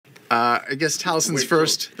I guess Talison's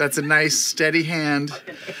first. That's a nice, steady hand.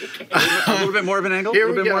 A little bit more of an angle. Here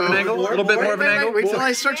A little we bit more of an go. angle. A little bit more of an angle. Wait till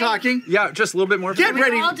I start talking. Yeah, just a little bit more. Get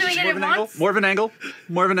ready. We're all doing it at once. More of an angle.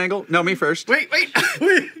 More of an angle. No, me first. Wait.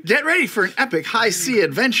 Get ready for an epic high-sea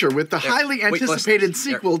adventure with the highly anticipated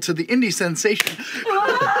sequel to the indie sensation. Did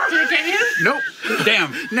it get you? Nope.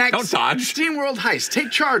 Damn. Next, Don't dodge. SteamWorld Heist. Take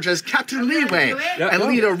charge as Captain Leeway Yeah, and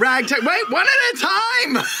lead a ragtag. Wait, one at a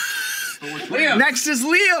time. Liam. Next is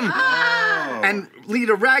Liam, and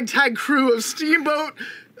lead a ragtag crew of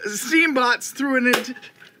steambots through an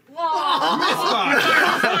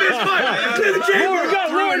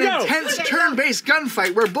intense turn-based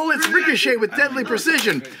gunfight where bullets ricochet with deadly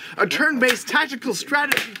precision. A turn-based tactical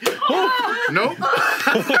strategy. Nope.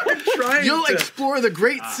 You'll explore the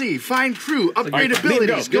Great Sea, find crew, upgrade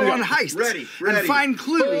abilities, go on heists, and find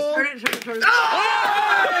clues.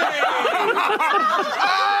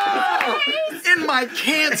 In my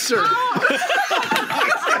cancer.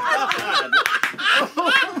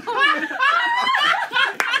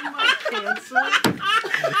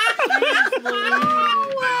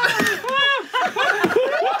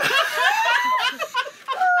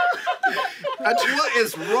 What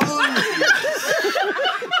is wrong with you?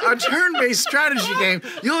 A turn-based strategy game.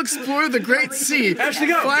 You'll explore the Great Sea, find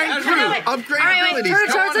crew, upgrade abilities,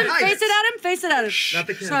 go on heists, Face it at him. Face it at him. Not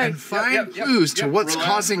the kid. and find clues to what's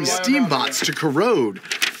causing steambots to corrode.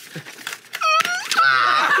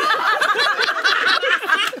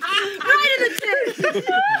 Right in the tip.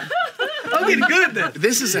 I'm getting good at this.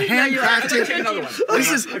 This is a handcrafted. This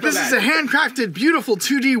is a handcrafted, beautiful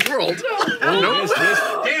 2D world.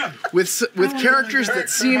 Damn. With characters that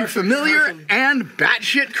seem familiar and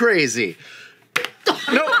batshit crazy.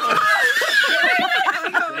 No.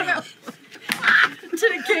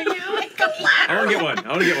 Did it get you? I want to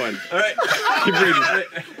get one. All right. Keep reading.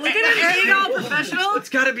 Look at him being all professional. It's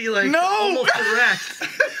got to be like No. almost direct.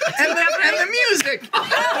 and the music.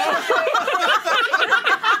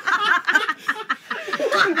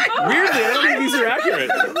 Weirdly, I don't think these are accurate.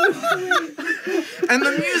 And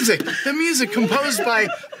the music composed by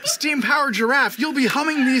Steam Power Giraffe. You'll be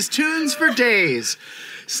humming these tunes for days.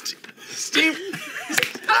 Steam.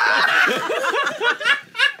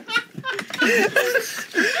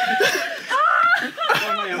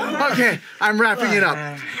 Okay, I'm wrapping it up.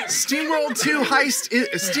 SteamWorld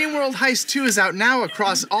Heist 2 is out now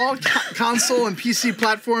across all console and PC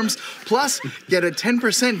platforms. Plus, get a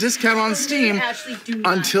 10% discount on Steam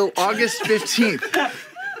until August 15th.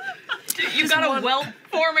 You got a welt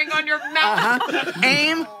forming on your mouth.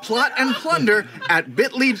 Aim, plot, and plunder at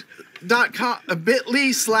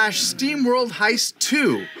bit.ly/SteamWorld Heist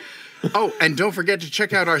 2. Oh, and don't forget to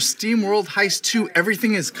check out our SteamWorld Heist 2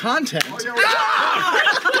 Everything is Content. My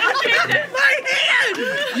hand!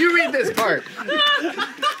 You read this part.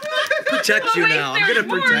 Protect you now. I'm gonna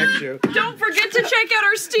protect you. Don't forget to check out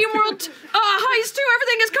our SteamWorld Heist 2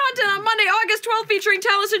 Everything is Content on Monday, August 12th, featuring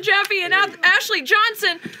Taliesin Jaffe and Ashley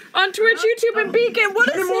Johnson on Twitch, YouTube, and Beacon. What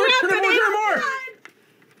is happening?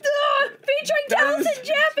 Featuring Taliesin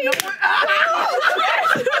Jaffe.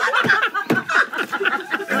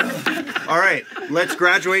 All right, let's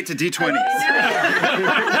graduate to D20s.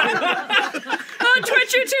 On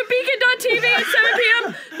Twitch, YouTube, Beacon.tv at 7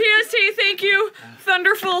 p.m. PST. Thank you,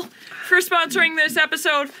 Thunderful, for sponsoring this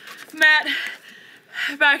episode. Matt,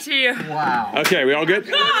 back to you. Wow. Okay, we all good?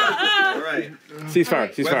 All right. Ceasefire.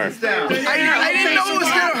 Weapons down. I didn't know it was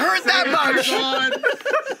going to hurt that much.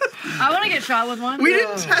 I want to get shot with one. We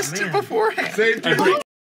didn't test it beforehand.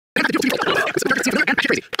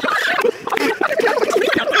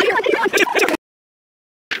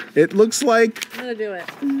 It looks like I'm gonna do it.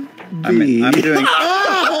 I'm doing.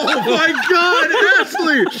 Oh my God,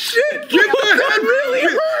 Ashley! Shit! Get the head really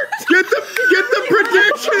hurt. Get the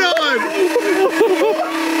prediction on.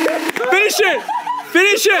 Finish it!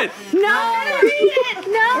 Finish it! No, read it.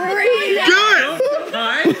 No, read it. Good.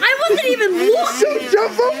 I wasn't even looking.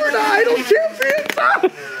 jump over to Idol Champions.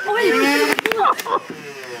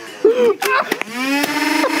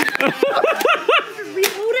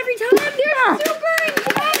 Reload every time. They're super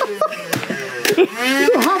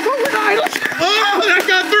Hop over to Idol. Oh, that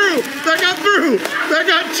got through. That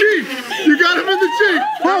got cheap. You got him in the cheek.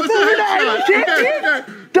 That was a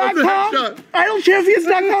headshot.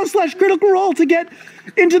 IdolChampions.com/critical role to get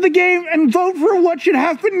into the game and vote for what should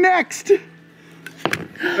happen next.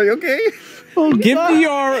 Are you okay? Oh, Give me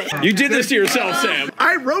your... You did this to yourself, Sam.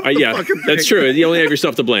 I wrote the Yeah, fucking thing. that's true. You only have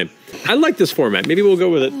yourself to blame. I like this format. Maybe we'll go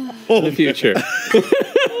with it in the future.